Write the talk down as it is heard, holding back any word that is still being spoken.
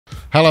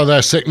Hello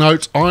there, Sick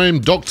Note.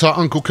 I'm Dr.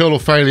 Uncle Colonel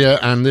Failure,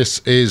 and this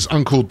is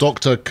Uncle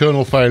Dr.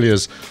 Colonel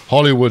Failure's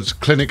Hollywood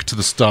Clinic to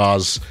the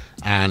Stars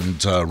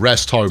and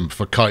Rest Home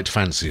for Kite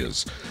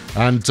Fanciers.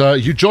 And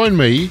you join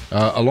me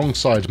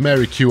alongside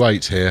Mary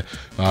Q8 here,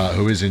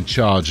 who is in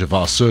charge of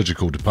our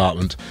surgical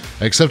department.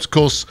 Except, of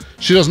course,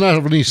 she doesn't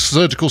have any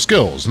surgical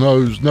skills.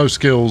 No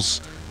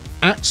skills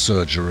at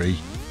surgery.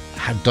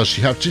 Does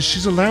she have?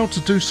 She's allowed to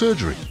do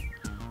surgery.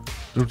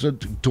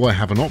 Do I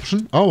have an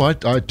option? Oh, I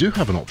do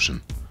have an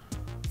option.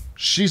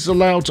 She's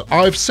allowed to...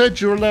 I've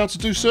said you're allowed to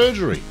do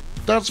surgery.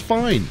 That's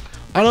fine.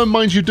 I don't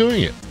mind you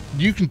doing it.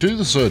 You can do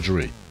the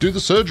surgery. Do the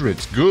surgery.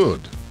 It's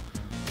good.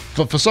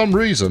 But for some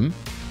reason,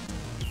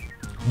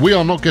 we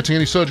are not getting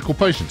any surgical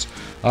patients.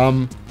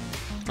 I'm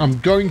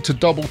going to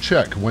double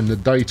check when the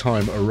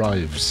daytime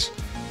arrives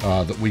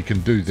that we can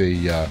do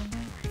the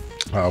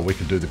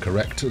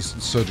correct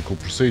surgical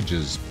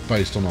procedures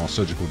based on our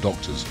surgical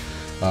doctors.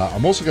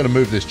 I'm also going to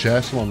move this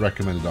chair. Someone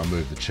recommended I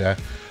move the chair.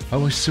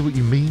 Oh, I see what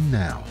you mean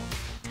now.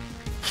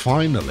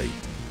 Finally,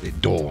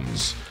 it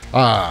dawns.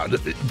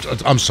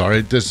 I'm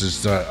sorry, this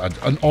is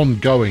an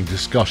ongoing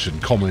discussion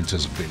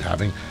commenters have been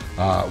having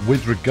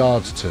with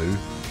regards to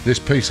this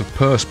piece of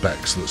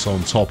perspex that's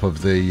on top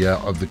of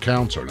the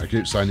counter, and I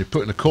keep saying you're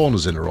putting the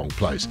corners in the wrong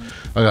place.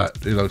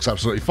 It looks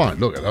absolutely fine.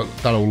 Look,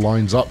 that all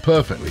lines up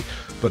perfectly.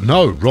 But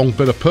no, wrong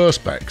bit of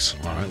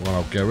perspex. All right, well,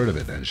 I'll get rid of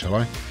it then, shall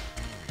I?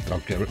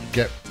 I'll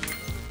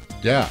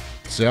yeah.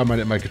 See, I made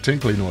it make a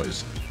tinkly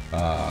noise.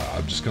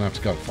 I'm just going to have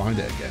to go find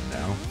it again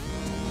now.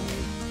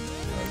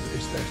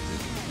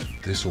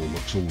 This all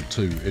looks all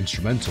too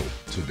instrumental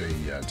to be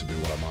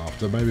what I'm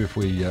after. Maybe if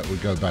we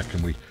go back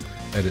and we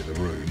edit the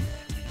room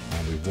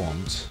and we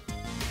want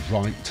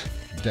right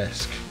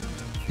desk.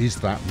 Is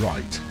that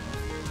right?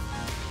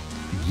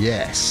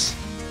 Yes.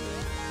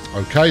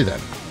 Okay then.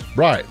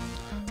 Right.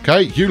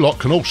 Okay, you lot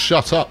can all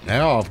shut up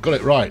now. I've got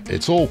it right.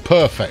 It's all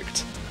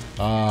perfect.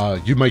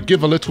 You may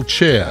give a little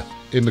cheer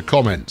in the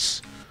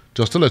comments.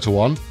 Just a little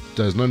one.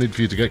 There's no need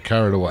for you to get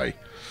carried away.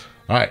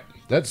 All right.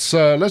 Let's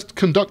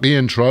conduct the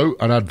intro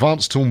and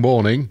advance till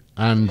morning,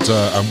 and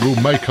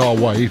we'll make our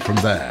way from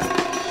there.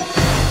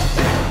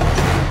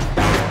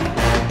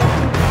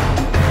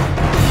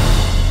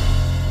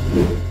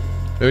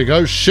 Here we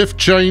go. Shift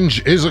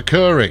change is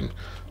occurring.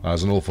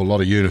 There's an awful lot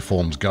of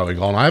uniforms going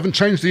on. I haven't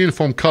changed the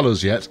uniform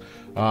colours yet.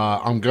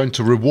 I'm going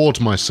to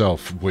reward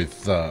myself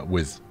with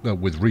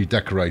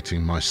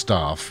redecorating my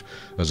staff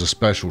as a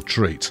special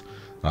treat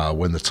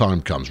when the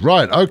time comes.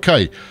 Right.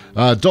 Okay.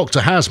 Dr.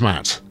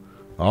 Hazmat.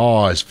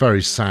 Oh, it's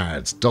very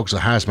sad. Dr.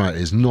 Hazmat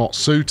is not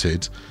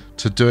suited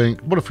to doing...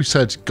 What if we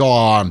said, go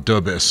on, do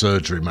a bit of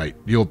surgery, mate.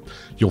 You'll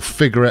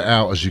figure it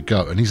out as you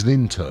go. And he's an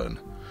intern.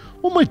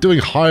 What am I doing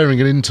hiring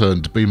an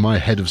intern to be my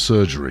head of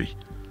surgery?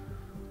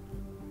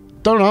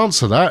 Don't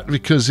answer that,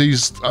 because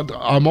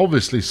I'm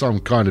obviously some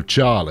kind of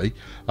Charlie.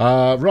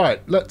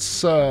 Right,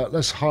 let's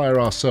hire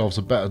ourselves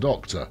a better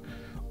doctor.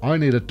 I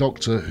need a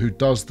doctor who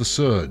does the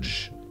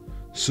surge.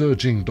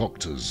 Surging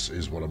doctors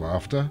is what I'm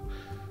after.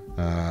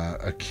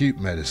 Acute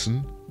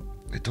medicine.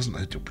 It doesn't.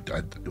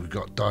 We've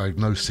got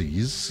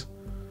diagnoses.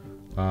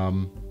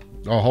 Oh,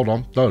 hold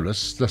on. No,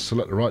 let's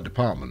select the right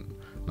department.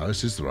 No,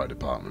 this is the right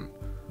department,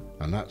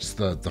 and that's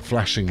the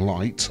flashing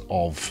light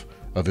of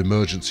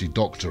emergency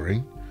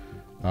doctoring.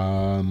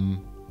 No,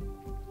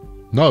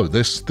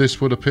 this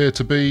would appear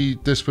to be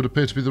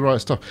the right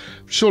stuff.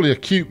 Surely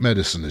acute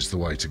medicine is the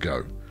way to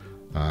go.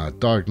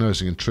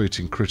 Diagnosing and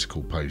treating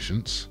critical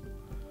patients.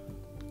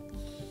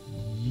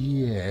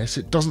 Yes,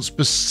 it doesn't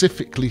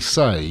specifically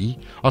say.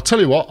 I'll tell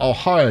you what, I'll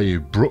hire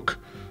you, Brooke.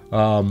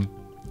 Come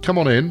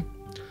on in,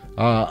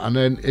 and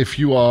then if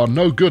you are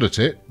no good at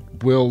it,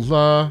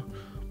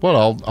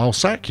 I'll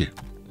sack you.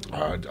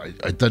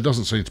 There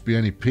doesn't seem to be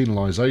any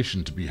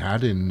penalisation to be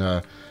had in.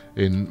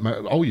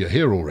 Oh, you're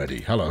here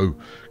already. Hello.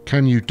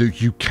 You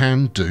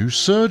can do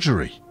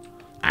surgery.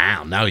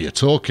 Ah, now you're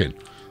talking.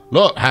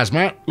 Look,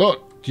 Hazmat.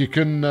 Look, you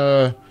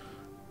can.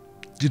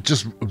 You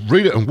just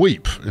read it and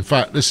weep. In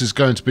fact, this is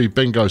going to be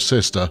Bingo's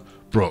sister,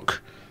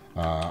 Brooke.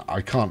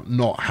 I can't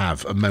not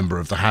have a member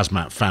of the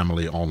Hazmat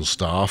family on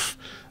staff.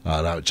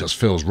 That just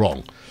feels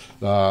wrong.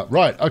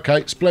 Right,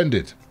 okay,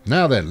 splendid.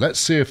 Now then, let's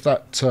see if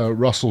that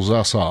rustles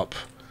us up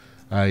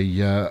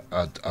a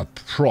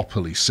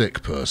properly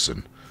sick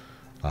person.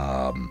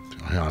 I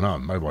know,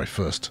 maybe my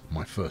first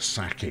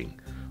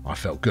sacking. I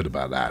felt good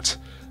about that.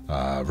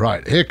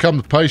 Right, here come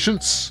the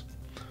patients.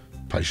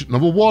 Patient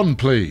number 1,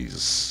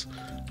 please.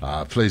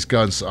 Please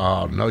go and...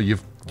 Oh, no,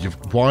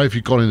 why have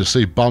you gone in to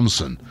see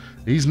Bumson?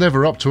 He's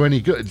never up to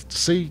any good...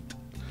 See,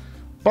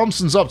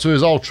 Bumson's up to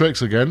his old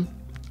tricks again.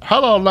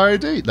 Hello,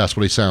 lady. That's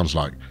what he sounds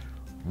like.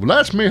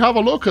 Let me have a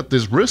look at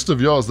this wrist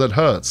of yours that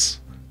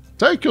hurts.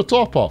 Take your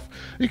top off.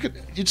 You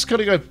just got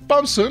to go,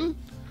 Bumson,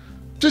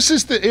 this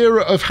is the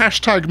era of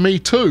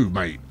 #MeToo,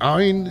 mate. I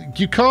mean,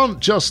 you can't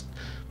just...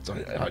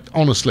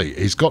 Honestly,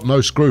 he's got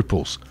no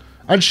scruples.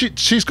 And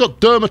she's got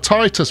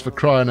dermatitis, for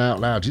crying out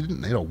loud. You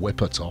didn't need to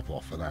whip her top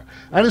off for that.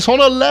 And it's on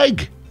her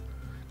leg.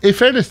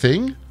 If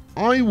anything,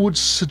 I would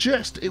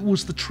suggest it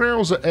was the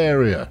trouser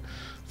area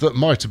that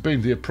might have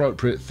been the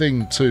appropriate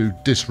thing to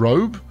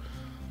disrobe.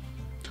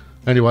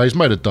 Anyway, he's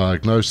made a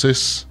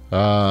diagnosis.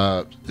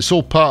 It's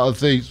all part of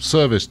the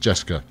service,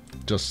 Jessica.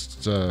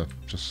 Just so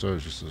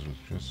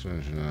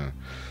you know.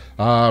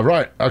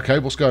 Right, okay,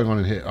 what's going on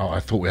in here? Oh, I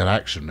thought we had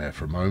action there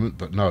for a moment,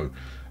 but no.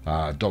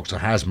 Dr.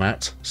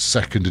 Hazmat,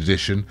 2nd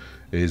edition,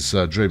 is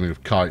dreaming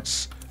of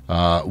kites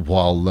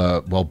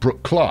while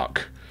Brooke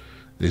Clark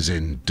is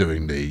in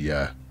doing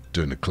the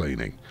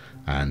cleaning,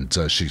 and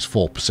she's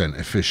 4%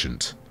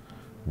 efficient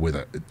with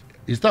it.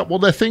 Is that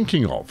what they're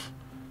thinking of?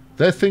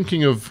 They're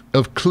thinking of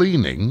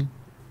cleaning.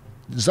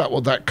 Is that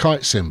what that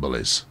kite symbol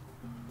is?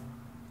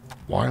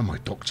 Why are my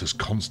doctors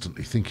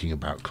constantly thinking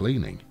about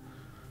cleaning?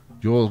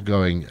 You're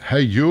going,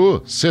 hey,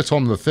 you, sit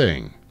on the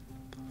thing.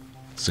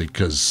 See,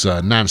 because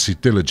Nancy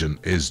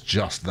Diligent is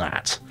just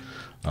that.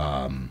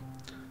 All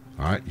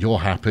right, you're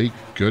happy.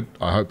 Good.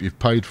 I hope you've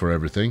paid for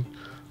everything.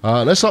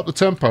 Let's up the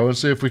tempo and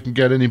see if we can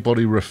get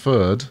anybody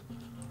referred.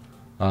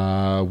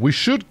 We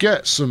should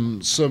get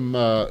some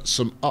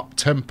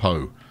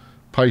up-tempo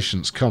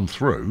patients come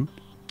through.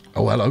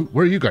 Oh, hello.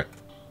 Where are you going?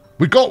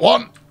 We got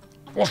one.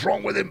 What's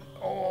wrong with him?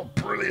 Oh,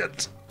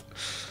 brilliant.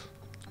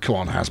 Come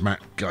on, Hazmat.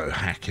 Go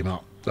hack him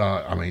up.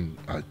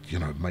 You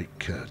know,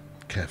 make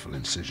careful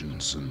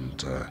incisions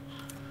and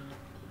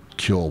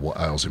cure what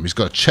ails him. He's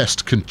got a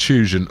chest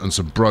contusion and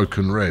some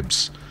broken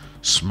ribs.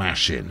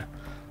 Smash in.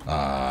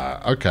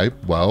 Okay,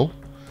 well,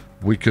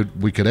 we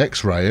could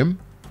X-ray him.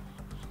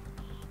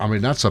 I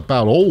mean, that's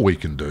about all we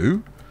can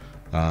do.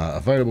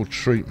 Available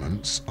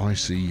treatments,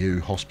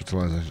 ICU,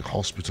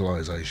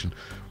 hospitalization.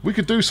 We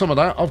could do some of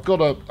that. I've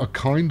got a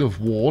kind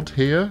of ward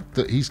here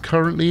that he's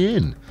currently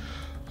in.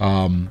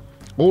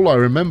 All I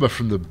remember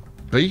from the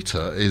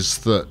beta is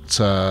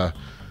that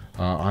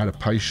I had a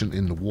patient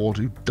in the ward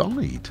who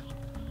died.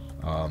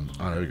 Oh,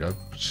 there we go.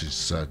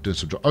 She's doing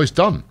some job. Oh, he's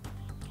done.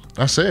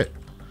 That's it.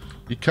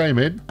 He came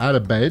in, had a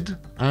bed,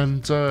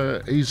 and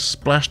he's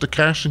splashed the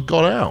cash and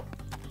got out.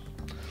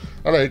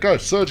 Oh, there you go.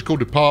 Surgical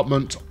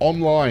department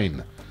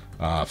online.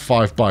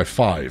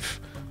 5x5.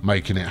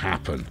 Making it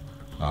happen.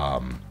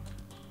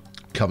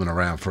 Coming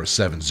around for a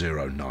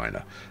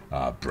 709er.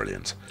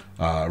 Brilliant.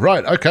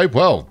 Right, okay,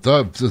 well,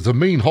 the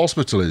mean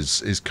hospital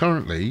is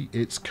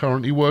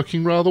currently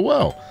working rather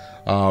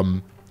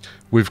well.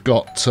 We've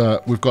got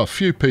a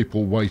few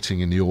people waiting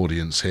in the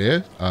audience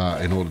here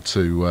in order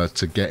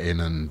to get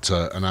in and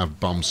have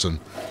Bumson.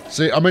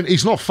 See, I mean,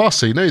 he's not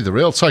fussy neither.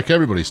 He'll take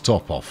everybody's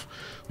top off.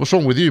 What's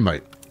wrong with you,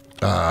 mate?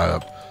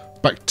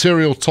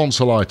 Bacterial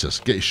tonsillitis.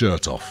 Get your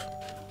shirt off.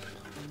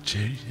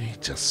 Gee,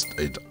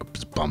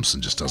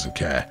 Bumson just doesn't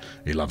care.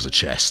 He loves a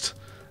chest.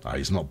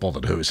 He's not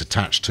bothered who it's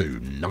attached to,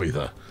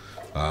 neither.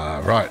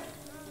 Right.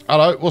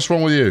 Hello, what's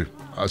wrong with you?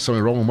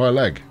 Something wrong with my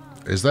leg.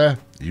 Is there?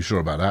 Are you sure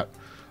about that?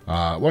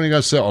 Why don't you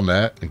go sit on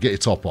there and get your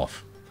top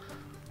off?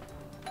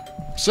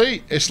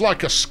 See, it's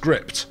like a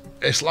script.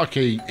 It's like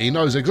he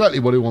knows exactly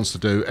what he wants to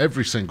do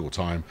every single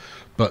time,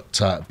 but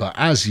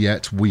as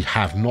yet we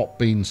have not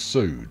been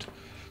sued.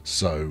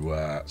 So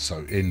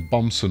in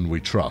Bumson we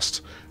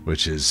trust,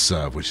 which is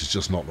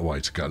just not the way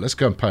to go. Let's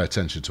go and pay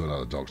attention to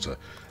another doctor.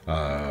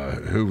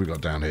 Who have we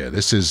got down here?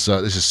 This is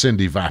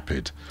Cindy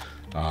Vapid,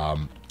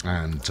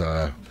 and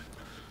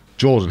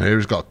Jordan here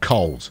has got a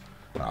cold.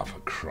 Oh, for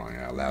crying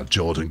out loud,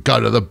 Jordan,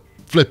 go to the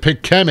flipping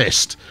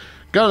chemist.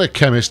 Go to the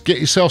chemist, get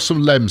yourself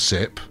some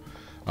Lemsip,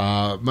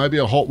 maybe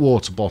a hot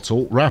water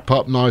bottle, wrap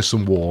up nice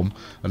and warm,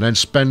 and then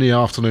spend the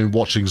afternoon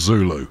watching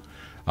Zulu.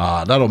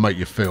 That'll make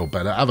you feel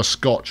better. Have a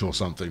scotch or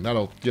something.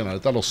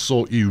 That'll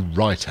sort you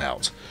right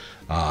out.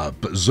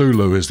 But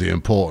Zulu is the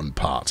important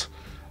part.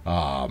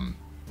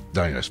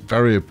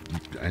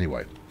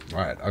 Anyway,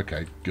 right,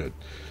 okay, good.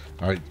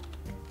 All right,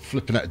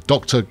 flipping at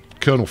Dr.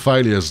 Colonel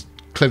Failure's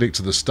Clinic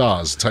to the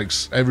Stars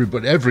takes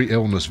every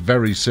illness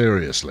very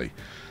seriously.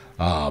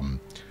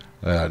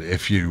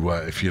 If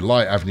you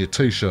like having your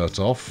t-shirt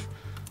off,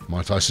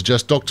 might I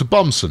suggest Dr.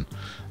 Bumson?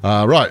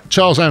 Right,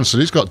 Charles Anson,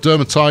 he's got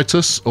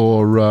dermatitis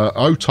or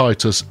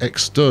otitis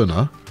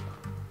externa.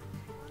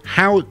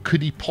 How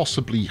could he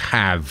possibly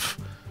have?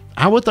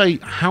 How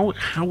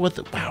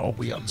are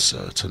we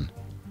uncertain?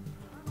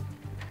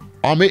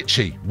 I'm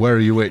itchy. Where are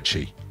you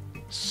itchy?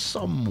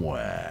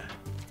 Somewhere.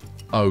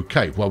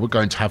 Okay, well, we're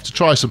going to have to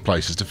try some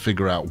places to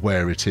figure out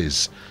where it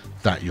is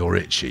that you're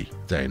itchy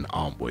then,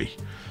 aren't we?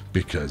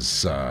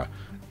 Because,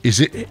 is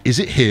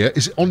it here?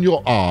 Is it on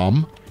your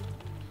arm?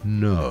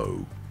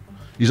 No.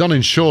 He's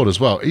uninsured as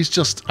well. He's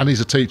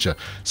a teacher,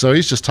 so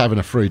he's just having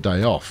a free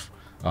day off,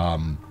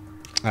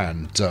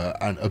 and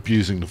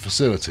abusing the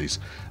facilities.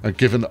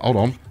 And hold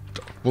on,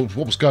 what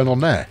was going on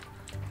there?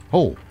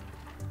 Oh,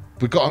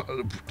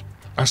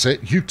 that's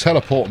it. You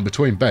teleport them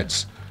between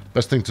beds.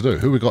 Best thing to do.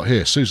 Who we got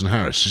here? Susan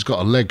Harris. She's got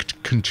a leg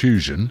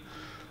contusion.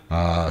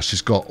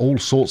 She's got all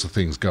sorts of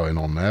things going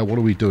on there. What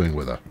are we doing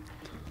with her?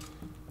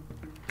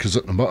 Because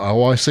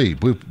I see.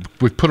 We've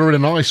put her in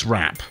an ice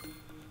wrap.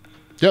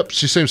 Yep,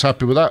 she seems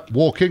happy with that.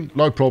 Walking,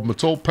 no problem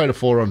at all. Paid her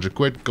 400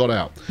 quid, got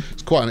out.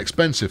 It's quite an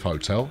expensive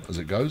hotel, as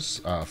it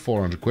goes.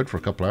 400 quid for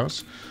a couple of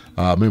hours.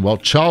 Meanwhile,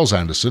 Charles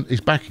Anderson is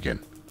back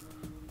again.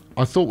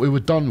 I thought we were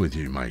done with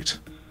you, mate.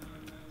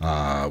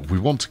 We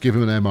want to give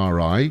him an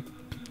MRI,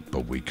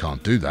 but we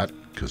can't do that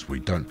because we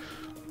don't.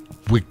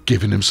 We're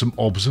giving him some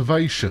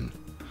observation.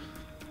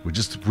 We're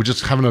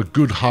just having a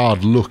good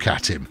hard look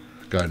at him,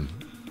 going,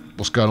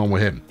 what's going on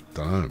with him?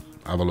 Don't know.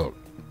 Have a look.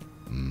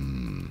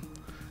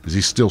 Is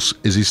he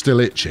still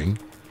itching?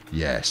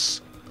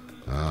 Yes.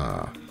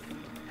 Oh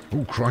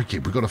crikey,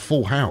 we've got a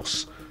full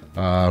house.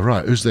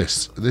 Right, who's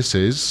this? This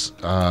is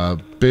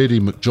Beardy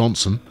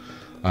McJohnson,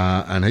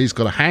 and he's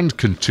got a hand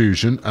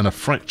contusion and a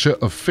fracture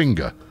of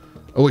finger.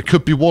 Oh, it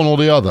could be one or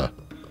the other.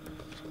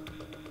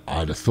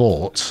 I'd have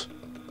thought,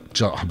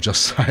 I'm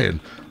just saying,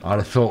 I'd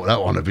have thought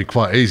that one would be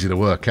quite easy to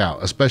work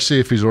out, especially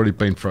if he's already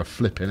been for a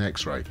flipping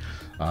x-ray.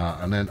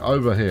 And then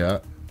over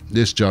here,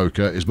 this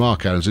joker is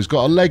Mark Adams. He's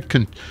got a leg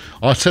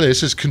I tell you,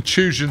 this is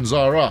Contusions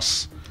Are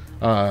Us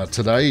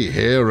today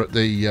here at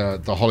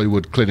the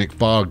Hollywood Clinic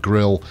Bar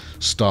Grill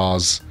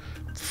Stars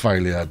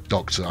Failure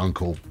Doctor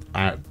Uncle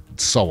and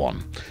so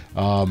on.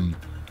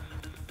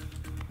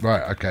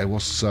 Right, okay,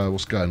 what's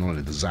going on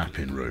in the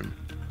zapping room?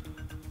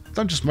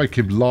 Don't just make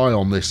him lie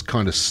on this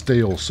kind of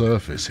steel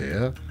surface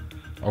here.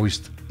 Oh,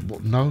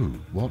 what? No,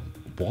 what?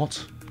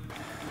 But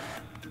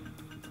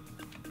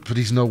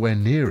he's nowhere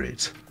near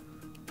it.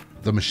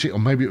 The machine, or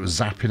maybe it was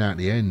zapping out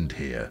the end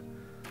here.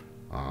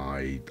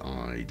 I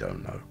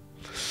don't know.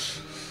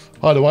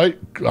 Either way,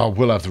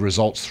 we'll have the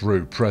results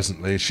through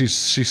presently. She's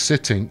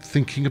sitting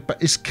thinking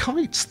about... It's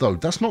kites, though.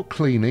 That's not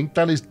cleaning.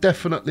 That is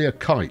definitely a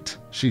kite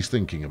she's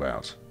thinking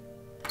about.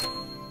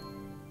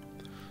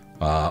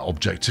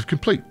 Objective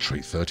complete.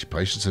 Treat 30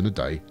 patients in a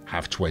day.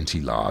 Have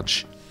 20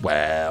 large.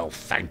 Well,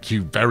 thank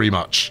you very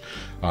much.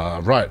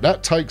 Right,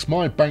 that takes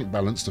my bank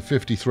balance to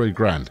 53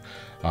 grand.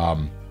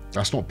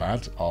 That's not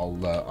bad.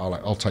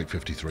 I'll take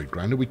 53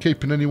 grand. Are we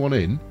keeping anyone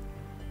in?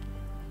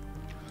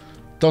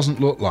 Doesn't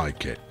look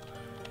like it.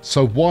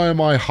 So why am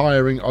I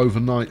hiring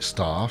overnight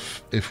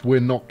staff if we're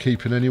not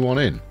keeping anyone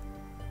in?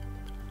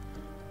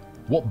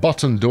 What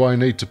button do I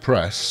need to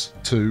press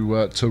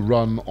to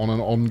run on an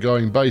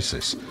ongoing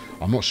basis?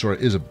 I'm not sure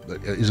it is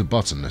a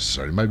button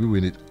necessarily. Maybe we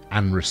need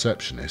an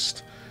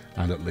receptionist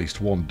and at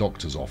least one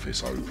doctor's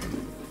office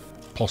open.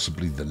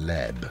 Possibly the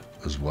lab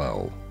as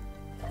well.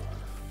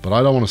 But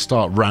I don't want to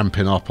start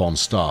ramping up on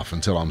staff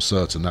until I'm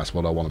certain that's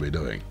what I want to be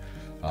doing.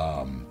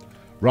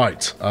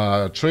 Right,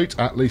 treat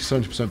at least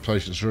 70%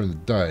 patients during the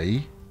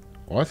day.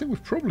 Well, I think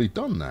we've probably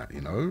done that,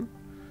 you know.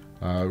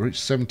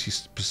 Reached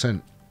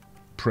 70%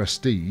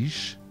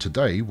 prestige.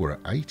 Today we're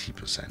at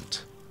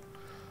 80%.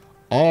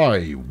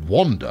 I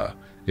wonder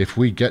if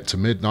we get to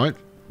midnight,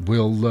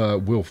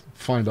 we'll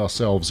find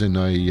ourselves in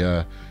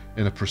a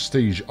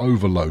prestige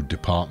overload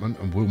department,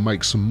 and we'll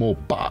make some more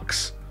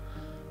bucks.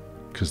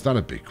 Because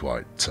that'd be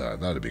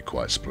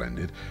quite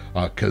splendid.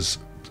 Because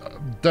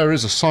there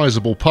is a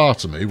sizable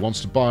part of me who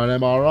wants to buy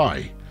an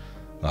MRI.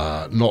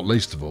 Not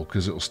least of all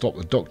because it'll stop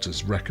the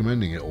doctors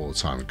recommending it all the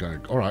time and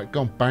going, all right,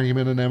 go and bang him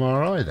in an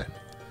MRI then.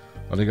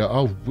 And they go,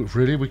 oh,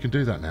 really? We can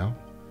do that now?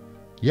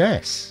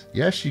 Yes,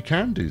 you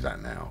can do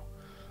that now.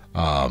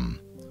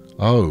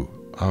 Oh,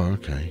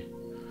 okay.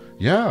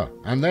 Yeah,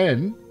 and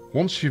then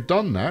once you've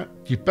done that,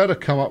 you better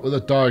come up with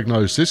a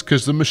diagnosis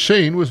because the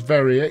machine was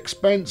very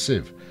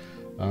expensive.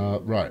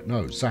 Right,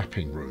 no,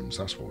 zapping rooms,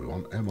 that's what we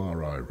want.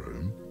 MRI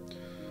room.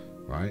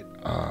 Right,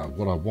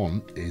 what I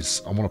want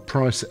is, I want to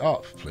price it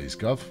up, please,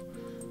 Gov.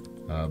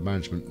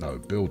 Management, no.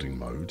 Building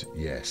mode,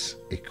 yes.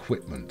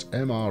 Equipment,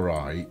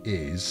 MRI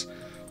is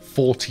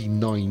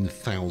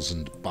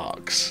 49,000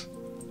 bucks.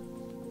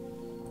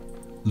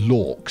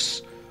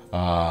 Lorks.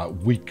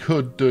 We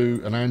could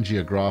do an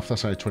angiograph,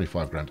 that's only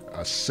 25 grand.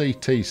 A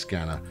CT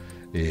scanner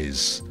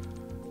is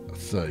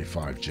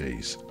 35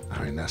 Gs.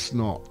 I mean, that's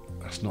not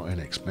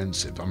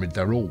inexpensive. I mean,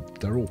 they're all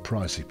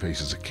pricey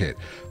pieces of kit,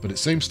 but it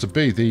seems to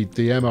be the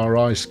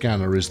MRI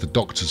scanner is the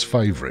doctor's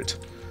favourite.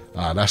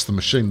 That's the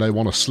machine they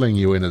want to sling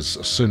you in as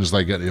soon as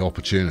they get the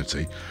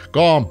opportunity.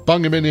 Go on,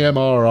 bung him in the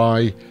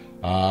MRI,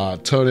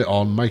 turn it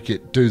on, make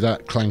it do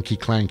that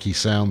clanky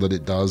sound that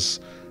it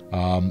does,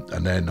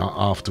 and then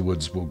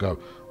afterwards we'll go,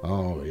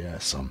 oh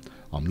yes, I'm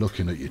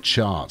looking at your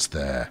charts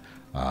there,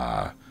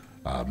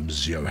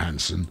 Ms.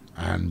 Johansson,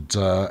 and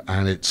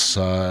it's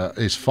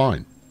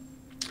fine.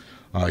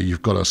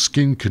 You've got a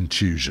skin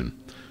contusion.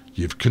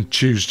 You've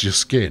contused your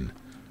skin.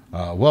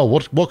 Well,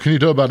 what can you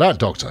do about that,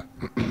 Doctor?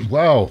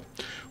 Well,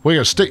 we're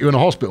going to stick you in a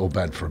hospital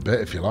bed for a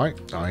bit, if you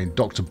like. I mean,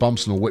 Dr.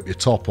 Bumpson will whip your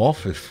top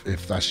off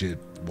if that's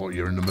what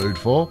you're in the mood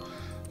for.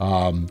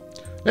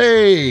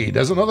 Hey,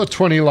 there's another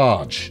 20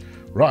 large.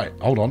 Right,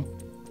 hold on.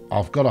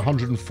 I've got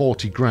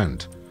 140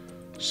 grand.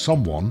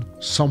 Someone,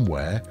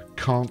 somewhere,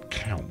 can't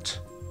count.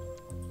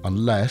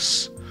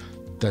 Unless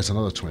there's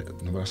another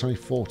 20. No, that's only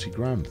 40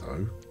 grand,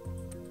 though.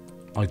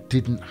 I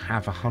didn't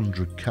have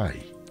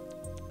 100k.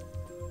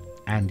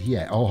 And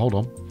yeah, oh, hold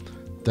on.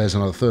 There's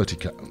another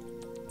 30k.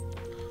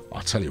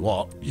 I'll tell you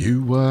what,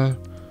 you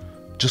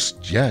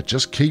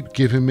just keep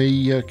giving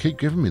me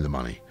the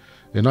money.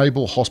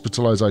 Enable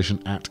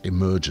hospitalisation at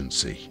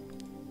emergency.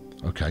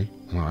 Okay,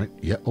 all right,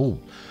 yeah. Oh,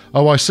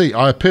 I see.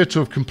 I appear to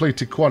have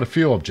completed quite a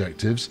few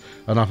objectives,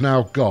 and I've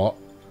now got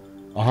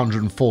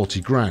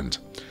 140 grand.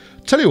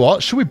 Tell you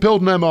what, should we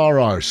build an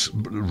MRI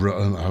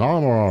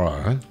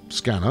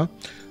scanner?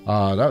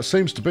 That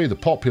seems to be the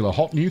popular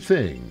hot new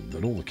thing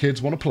that all the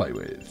kids want to play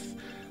with.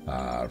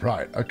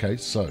 Right, okay,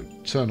 so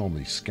turn on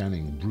the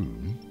scanning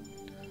room.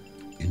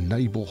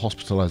 Enable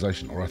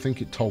hospitalisation, or I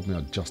think it told me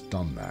I'd just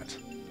done that.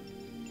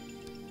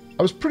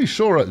 I was pretty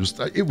sure it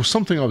was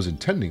something I was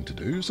intending to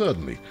do,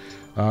 certainly.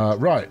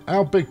 Right,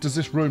 how big does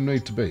this room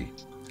need to be?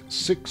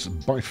 6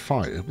 by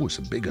 5. Oh, it's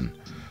a big one.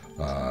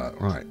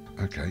 Right,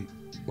 okay.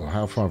 Well,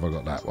 how far have I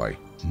got that way?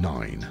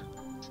 9.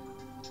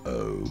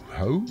 Oh,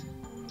 ho.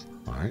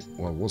 Alright,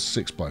 well, what's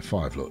 6 by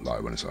 5 look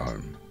like when it's at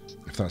home?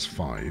 If that's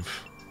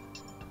 5.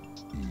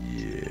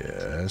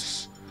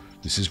 Yes.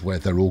 This is where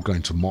they're all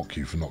going to mock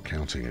you for not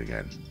counting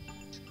again.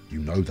 You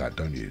know that,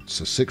 don't you?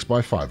 So 6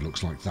 by 5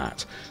 looks like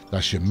that.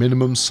 That's your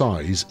minimum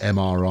size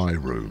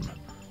MRI room.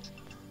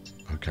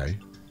 Okay.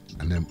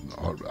 And then,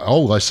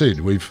 oh, I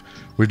see. We've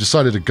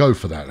decided to go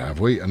for that,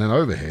 have we? And then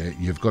over here,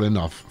 you've got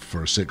enough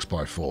for a 6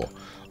 by 4.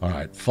 All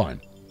right,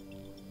 fine.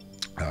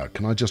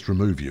 Can I just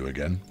remove you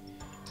again?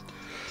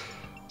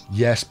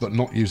 Yes, but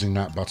not using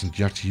that button.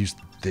 You have to use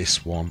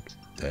this one.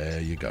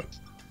 There you go.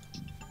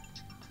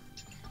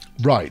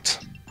 Right.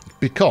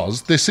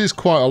 Because this is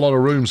quite a lot of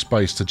room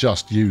space to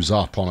just use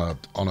up on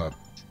a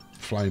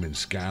flaming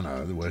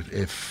scanner.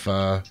 If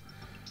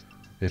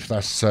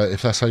that's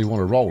how you want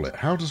to roll it.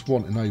 How does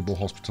one enable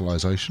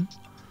hospitalisation?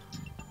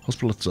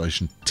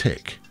 Hospitalisation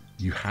tick.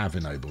 You have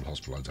enabled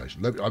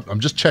hospitalisation. I'm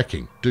just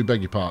checking. Do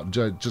beg your pardon.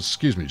 Just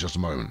excuse me just a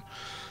moment.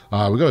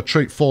 We've got to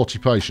treat 40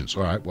 patients.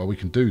 All right. Well, we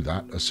can do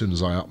that as soon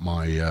as I up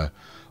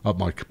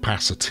my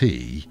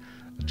capacity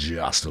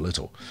just a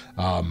little.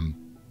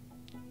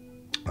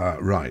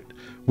 Right.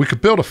 We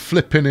could build a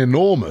flipping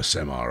enormous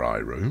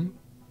MRI room.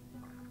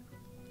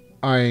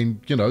 I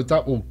mean, you know,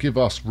 that will give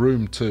us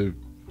room to,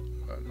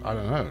 I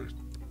don't know,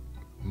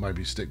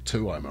 maybe stick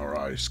 2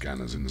 MRI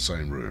scanners in the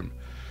same room.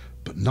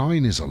 But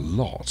 9 is a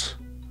lot.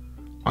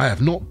 I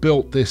have not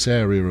built this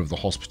area of the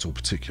hospital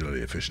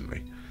particularly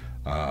efficiently.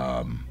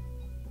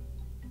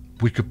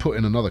 We could put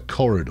in another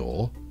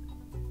corridor.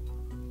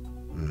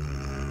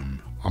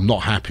 I'm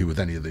not happy with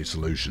any of these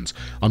solutions.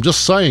 I'm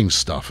just saying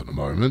stuff at the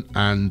moment,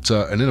 and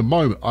in a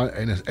moment,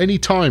 in any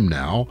time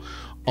now,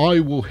 I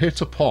will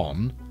hit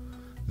upon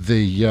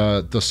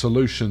the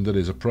solution that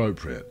is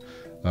appropriate.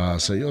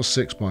 So you're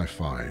 6 by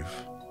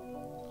 5.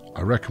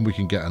 I reckon we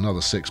can get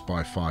another 6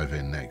 by 5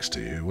 in next to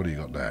you. What do you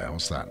got there?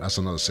 What's that? That's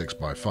another 6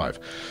 by 5.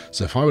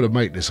 So if I were to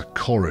make this a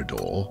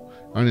corridor,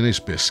 only needs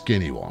to be a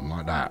skinny one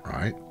like that,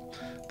 right?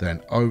 Then,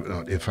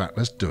 in fact,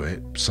 let's do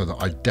it so that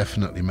I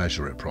definitely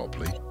measure it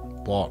properly.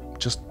 What?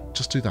 Just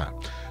do that.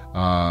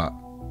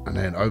 And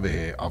then over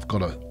here, I've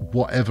got a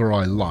whatever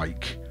I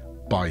like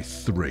by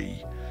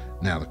 3.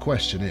 Now, the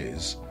question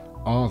is,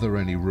 are there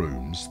any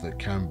rooms that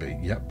can be,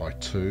 yep, by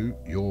 2,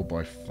 you're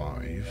by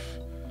 5,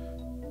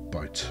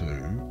 by 2,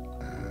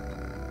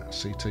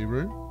 CT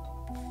room,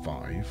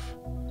 5,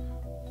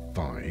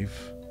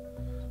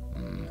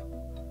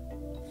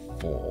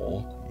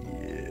 4,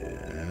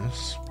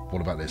 yes.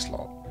 What about this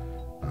lot?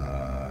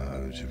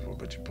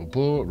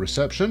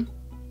 Reception,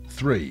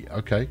 3,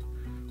 okay.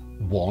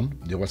 1,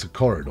 yeah, that's a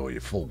corridor,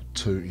 you're full.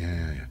 2,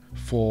 yeah.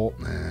 4,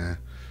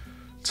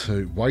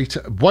 2.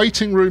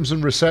 Waiting rooms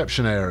and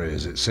reception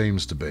areas, it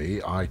seems to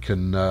be, I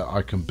can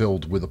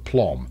build with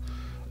aplomb.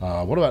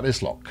 What about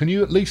this lot? Can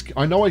you at least,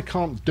 I know I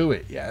can't do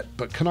it yet,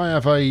 but can I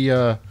have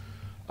a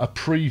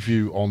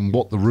preview on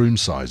what the room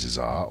sizes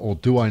are, or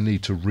do I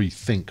need to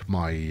rethink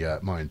my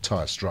my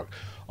entire structure?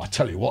 I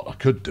tell you what I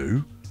could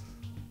do.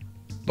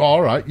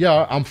 All right,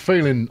 yeah, I'm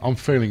feeling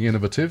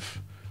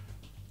innovative.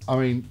 I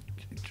mean,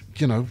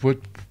 you know,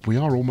 we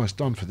are almost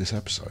done for this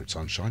episode,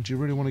 Sunshine. Do you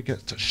really want to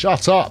get to...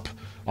 Shut up!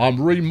 I'm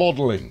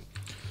remodelling.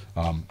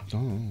 Oh,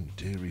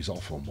 dear, he's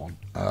off on one.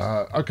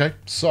 Okay,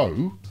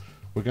 so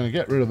we're going to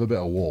get rid of a bit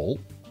of wall.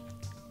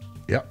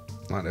 Yep,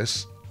 like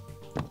this.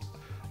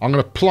 I'm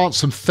going to plant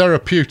some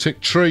therapeutic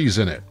trees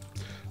in it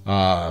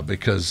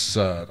because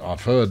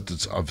I've heard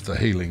of the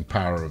healing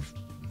power of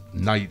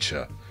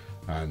nature,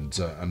 and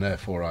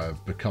therefore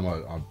I've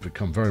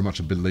become very much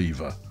a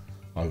believer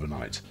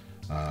overnight.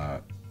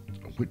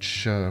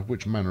 Which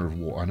manner of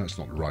wall? I know it's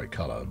not the right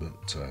colour,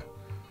 but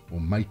we'll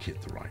make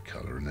it the right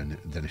colour, and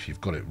then if you've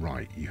got it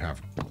right, you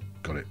have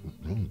got it.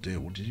 Oh dear,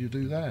 what did you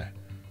do there?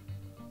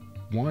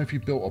 Why have you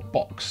built a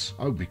box?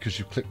 Oh, because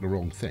you clicked the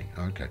wrong thing.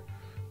 Okay,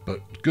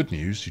 but good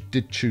news, you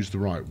did choose the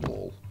right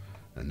wall,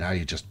 and now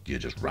you're just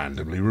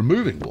randomly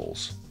removing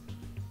walls.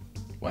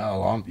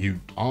 Well, aren't you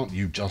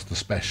just the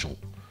special?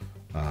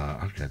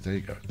 Okay, there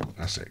you go.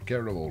 That's it.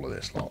 Get rid of all of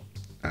this lot.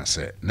 That's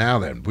it. Now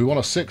then, we want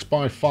a 6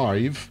 by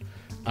 5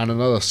 and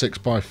another 6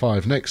 by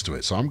 5 next to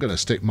it. So I'm going to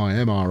stick my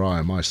MRI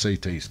and my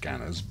CT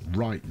scanners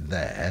right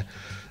there.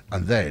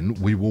 and then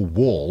we will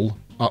wall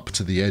up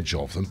to the edge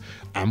of them,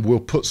 and we'll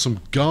put some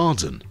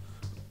garden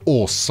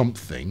or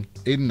something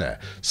in there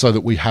so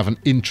that we have an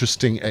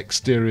interesting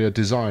exterior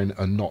design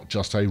and not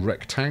just a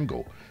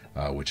rectangle,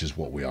 which is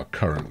what we are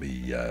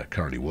currently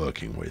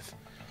working with.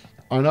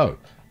 I know.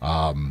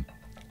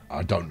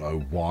 I don't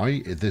know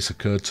why this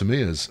occurred to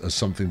me as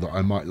something that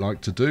I might like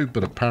to do,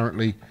 but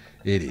apparently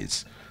it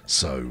is.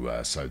 So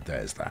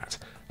there's that.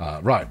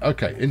 Right,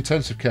 okay,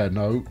 intensive care,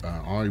 no.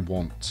 I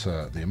want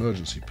the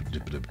emergency...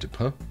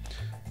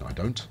 No, I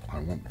don't. I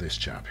want this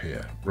chap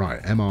here. Right,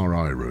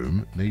 MRI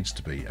room needs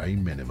to be a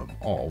minimum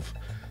of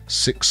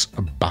 6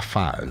 by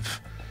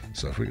 5.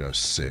 So if we go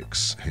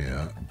 6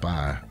 here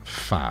by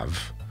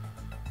 5,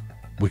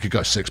 we could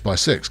go 6 by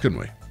 6, couldn't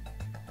we?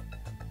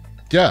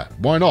 Yeah,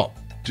 why not?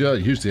 Yeah,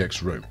 use the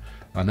extra room.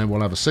 And then we'll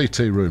have a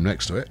CT room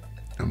next to it,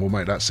 and we'll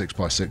make that 6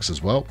 by 6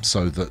 as well,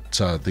 so that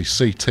the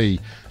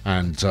CT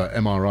and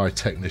MRI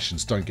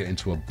technicians don't get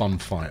into a bun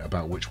fight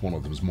about which one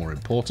of them is more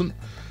important.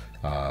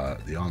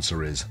 The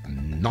answer is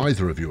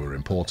neither of you are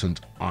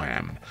important. I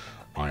am.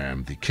 I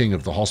am the king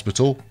of the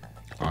hospital.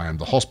 I am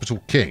the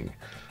hospital king.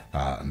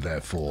 And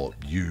therefore,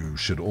 you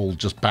should all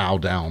just bow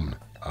down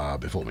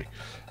before me.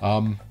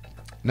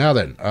 Now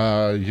then,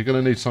 you're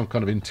going to need some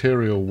kind of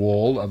interior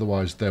wall.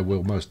 Otherwise, there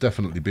will most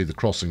definitely be the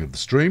crossing of the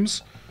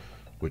streams,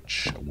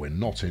 which we're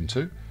not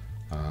into.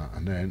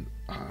 And then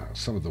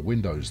some of the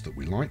windows that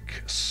we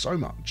like so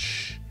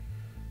much.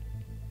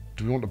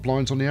 Do we want the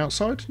blinds on the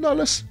outside? No,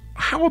 let's...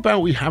 How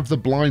about we have the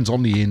blinds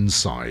on the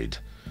inside?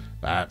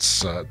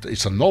 That's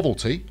it's a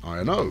novelty,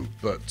 I know,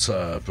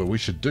 but we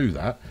should do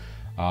that.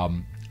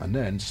 And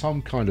then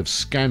some kind of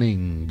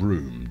scanning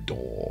room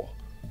door.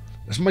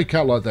 Let's make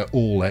out like they're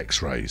all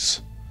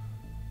X-rays.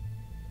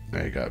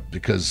 There you go,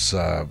 because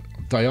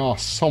they are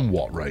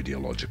somewhat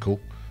radiological.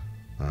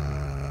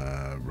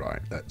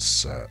 Right,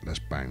 let's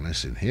bang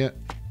this in here.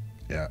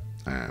 Yeah,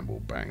 and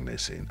we'll bang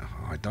this in.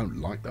 Oh, I don't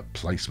like the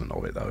placement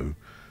of it though.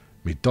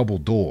 Me double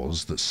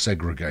doors that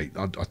segregate.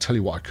 I tell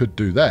you what I could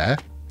do there.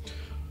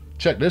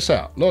 Check this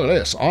out. Look at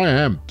this.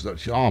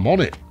 I'm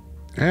on it.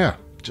 Yeah,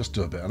 just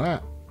do a bit of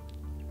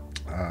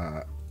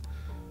that.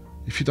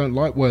 If you don't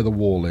like where the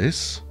wall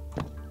is,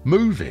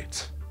 move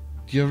it.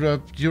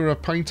 You're a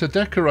painter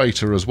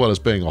decorator as well as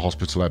being a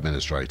hospital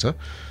administrator,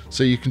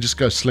 so you can just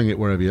go sling it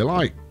wherever you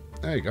like.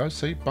 There you go.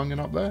 See, bunging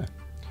up there.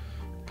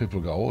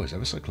 People go, oh, he's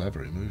ever so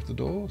clever. He moved the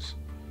doors.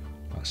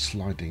 Like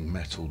sliding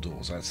metal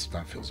doors.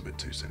 That feels a bit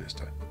too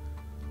sinister.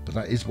 But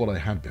that is what I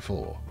had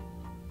before.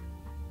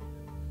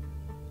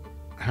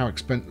 How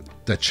expensive?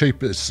 They're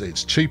cheap.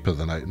 It's cheaper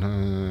than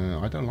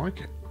no, I don't like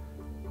it.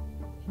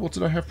 What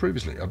did I have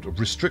previously? A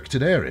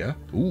restricted area.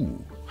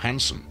 Ooh,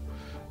 handsome.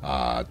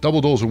 Double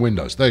doors and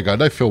windows. There you go.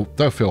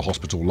 They'll feel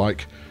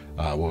hospital-like.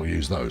 We'll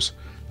use those.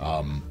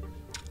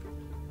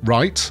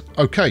 Right.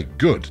 Okay.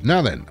 Good.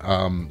 Now then,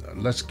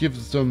 let's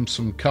give them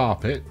some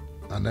carpet,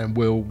 and then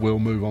we'll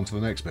move on to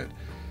the next bit.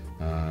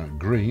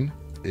 Green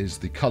is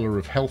the colour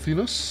of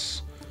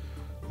healthiness.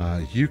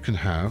 You can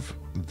have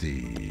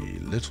the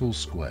little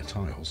square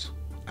tiles,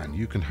 and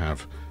you can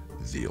have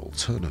the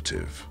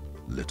alternative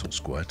little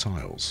square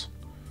tiles.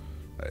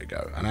 There you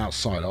go. And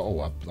outside, oh,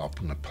 I'm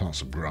going to plant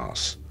some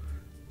grass.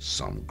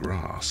 Some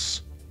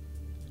grass.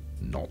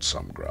 Not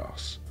some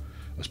grass.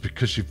 That's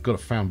because you've got a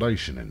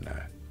foundation in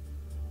there.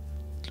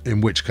 In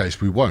which case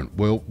we won't.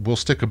 We'll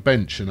stick a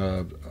bench and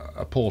a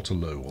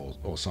portaloo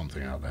or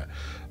something out there.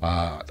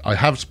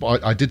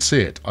 I did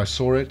see it. I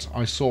saw it.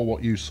 I saw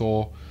what you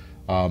saw.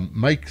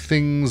 Make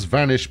things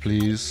vanish,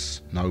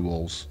 please. No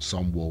walls.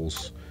 Some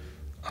walls.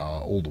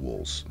 All the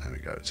walls. There we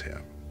go. It's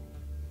here.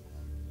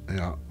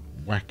 Yeah.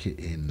 Whack it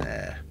in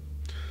there.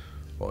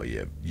 Oh,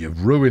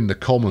 you've ruined the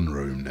common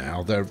room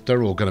now.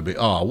 They're all going to be,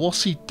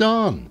 what's he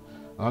done?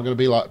 I'm going to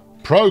be like,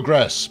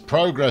 progress.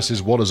 Progress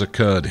is what has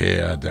occurred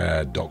here,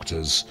 there,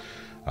 doctors.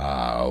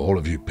 All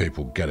of you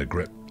people get a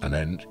grip and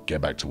then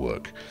get back to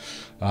work.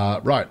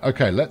 Right,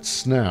 okay,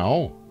 let's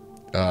now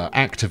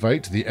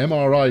activate the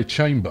MRI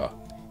chamber.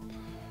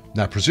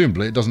 Now,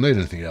 presumably, it doesn't need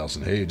anything else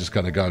in here. You're just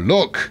going to go,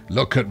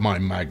 look at my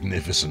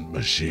magnificent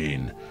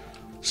machine.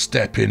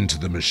 Step into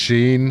the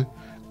machine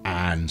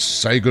and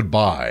say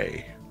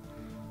goodbye.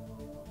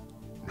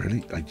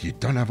 Really? You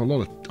don't have a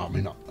lot of... I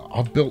mean,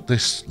 I've built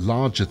this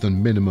larger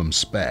than minimum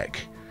spec,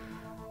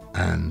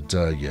 and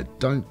you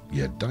don't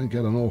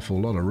get an awful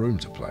lot of room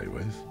to play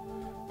with.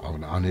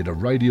 I need a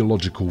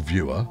radiological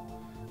viewer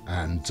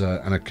and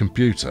a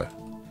computer.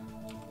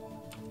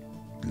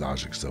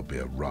 Largely, because there'll be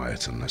a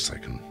riot unless they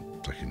can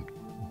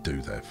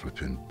do their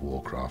flipping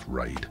Warcraft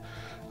raid.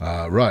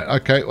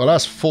 Right, okay, well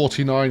that's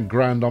 49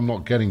 grand I'm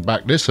not getting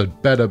back. This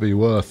had better be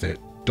worth it,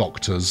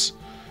 doctors.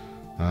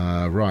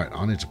 Right,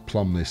 I need to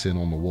plumb this in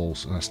on the wall,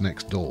 so that's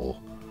next door.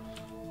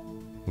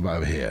 What about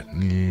over here?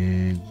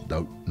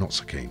 No, not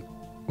so keen.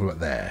 What about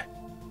there?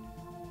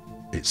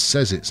 It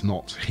says it's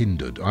not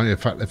hindered. In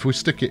fact, if we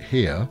stick it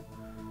here,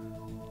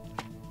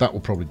 that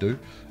will probably do.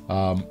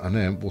 And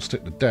then we'll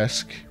stick the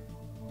desk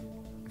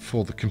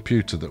for the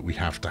computer that we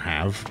have to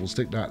have. We'll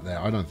stick that there.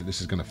 I don't think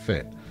this is going to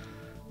fit.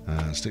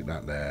 Stick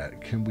that there.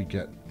 Can we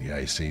get... Yeah,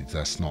 you see,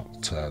 that's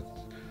not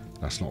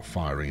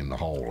firing in the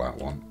hole, that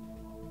one.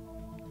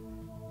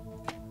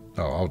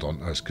 Oh, hold on.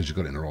 That's because you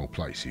got it in the wrong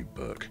place, you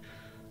Burke.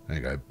 There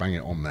you go. Bang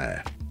it on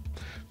there.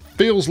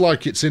 Feels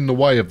like it's in the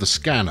way of the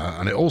scanner,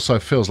 and it also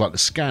feels like the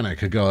scanner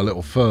could go a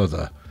little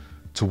further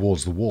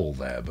towards the wall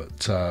there.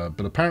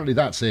 But apparently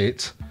that's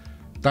it.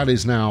 That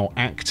is now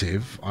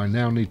active. I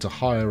now need to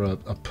hire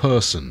a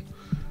person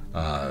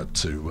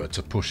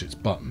to push its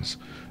buttons.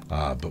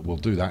 But we'll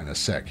do that in a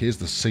sec. Here's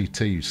the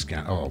CT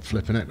scan. Oh,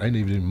 flipping it. They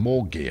need even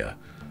more gear.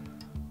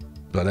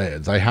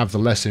 But they have the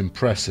less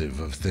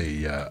impressive of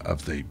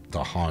the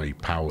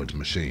high-powered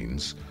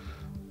machines,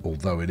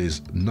 although it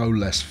is no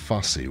less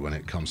fussy when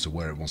it comes to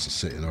where it wants to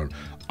sit in the room.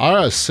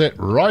 I sit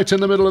right in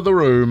the middle of the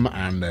room,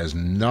 and there's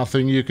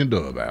nothing you can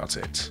do about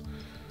it.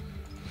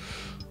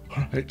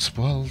 Right,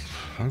 well,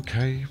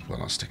 okay.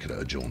 Well, I'll stick it at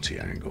a jaunty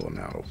angle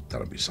now.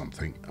 That'll be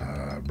something.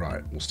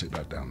 Right, we'll stick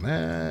that down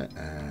there,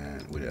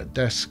 and with a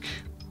desk.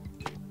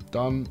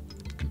 Done.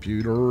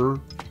 Computer.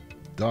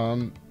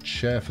 Done.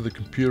 Chair for the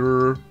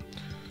computer.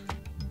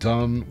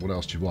 Done. What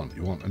else do you want?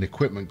 You want an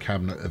equipment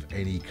cabinet of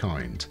any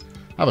kind.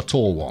 Have a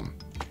tall one.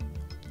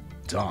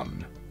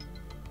 Done.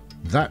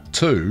 That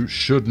too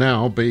should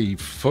now be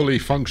fully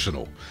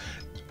functional.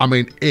 I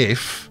mean,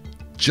 if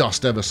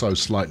just ever so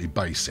slightly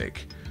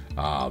basic.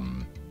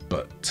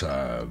 But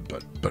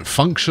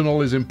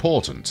functional is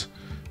important.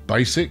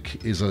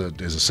 Basic is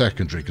a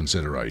secondary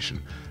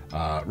consideration.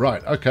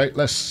 Right. Okay.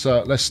 Let's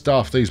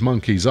staff these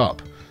monkeys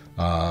up.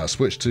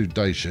 Switch to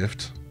day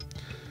shift.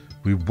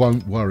 We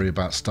won't worry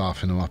about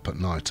staffing them up at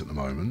night at the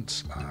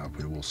moment.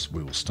 We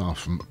will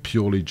staff them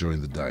purely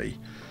during the day.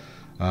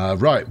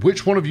 Right,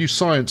 which one of you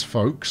science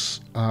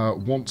folks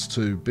wants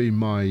to be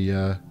my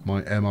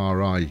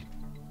MRI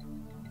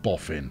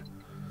boffin?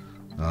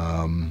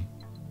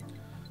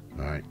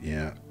 Right,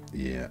 yeah.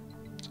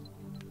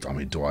 I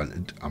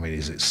mean,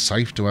 is it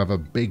safe to have a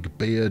big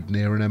beard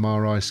near an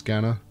MRI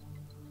scanner?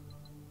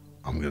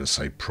 I'm going to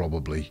say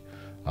probably.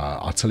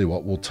 I'll tell you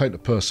what, we'll take the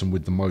person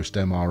with the most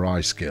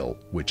MRI skill,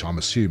 which I'm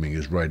assuming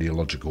is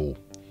radiological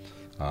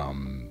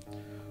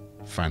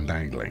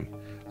fandangling.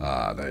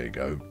 There you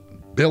go.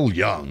 Bill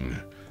Young.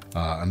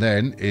 And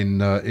then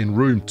in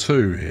room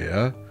 2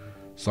 here,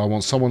 so I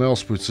want someone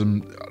else with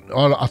some...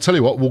 I'll tell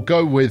you what, we'll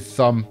go with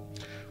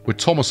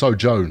Thomas O.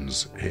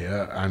 Jones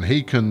here, and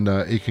he can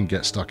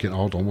get stuck in...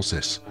 Hold on, what's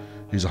this?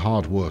 He's a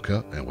hard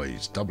worker. Anyway,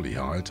 he's doubly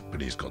hired, but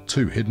he's got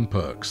 2 hidden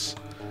perks.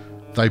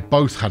 They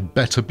both had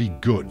better be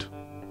good.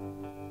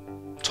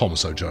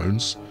 Thomas O.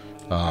 Jones.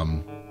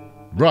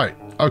 Right,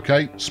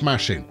 okay,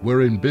 smashing.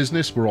 We're in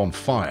business, we're on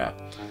fire.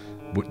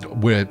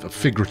 We're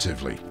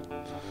figuratively.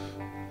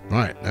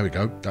 Right, there we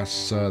go.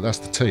 That's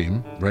the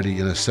team, ready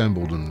and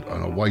assembled and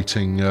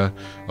awaiting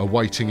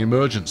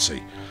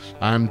emergency.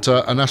 And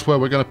that's where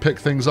we're going to pick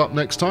things up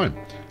next time.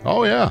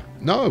 Oh yeah,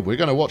 no, we're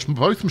going to watch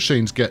both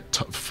machines get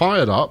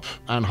fired up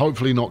and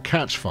hopefully not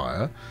catch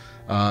fire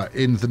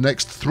in the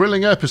next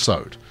thrilling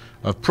episode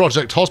of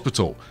Project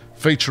Hospital,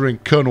 featuring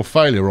Colonel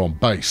Failure on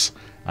bass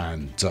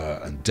and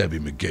Debbie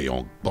McGee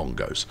on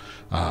bongos.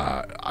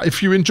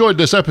 If you enjoyed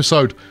this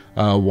episode,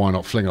 why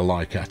not fling a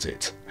like at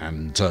it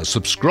and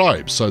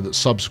subscribe so that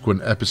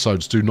subsequent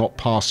episodes do not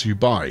pass you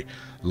by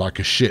like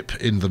a ship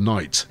in the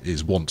night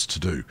is wont to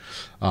do.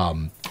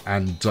 And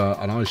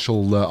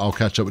I'll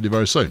catch up with you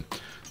very soon.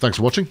 Thanks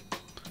for watching,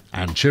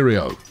 and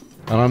cheerio.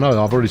 And I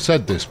know I've already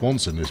said this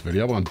once in this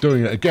video, but I'm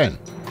doing it again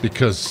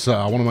because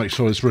I want to make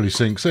sure this really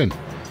sinks in.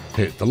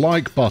 Hit the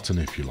like button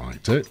if you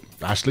liked it.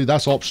 Actually,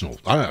 that's optional.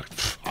 I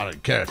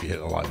don't care if you hit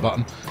the like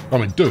button. I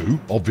mean, do,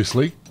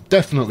 obviously.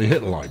 Definitely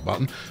hit the like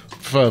button.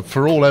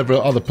 For all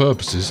other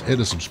purposes, hit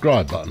the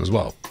subscribe button as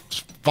well. It's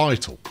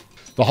vital.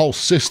 The whole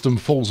system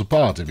falls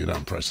apart if you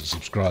don't press the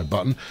subscribe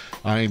button.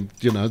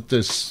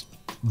 There's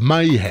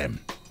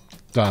mayhem.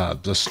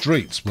 The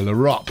streets will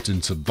erupt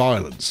into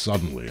violence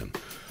suddenly, and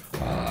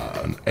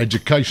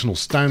educational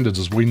standards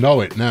as we know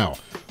it now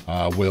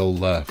will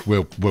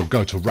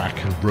go to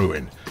rack and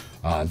ruin.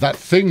 That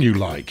thing you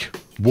like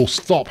will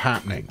stop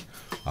happening,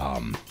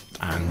 and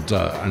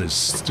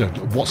it's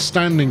what's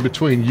standing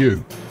between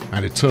you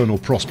and eternal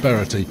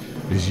prosperity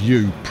is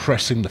you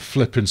pressing the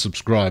flipping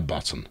subscribe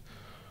button.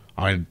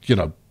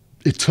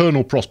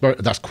 Eternal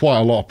prosperity, that's quite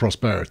a lot of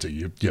prosperity.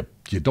 You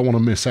don't want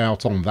to miss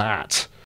out on that.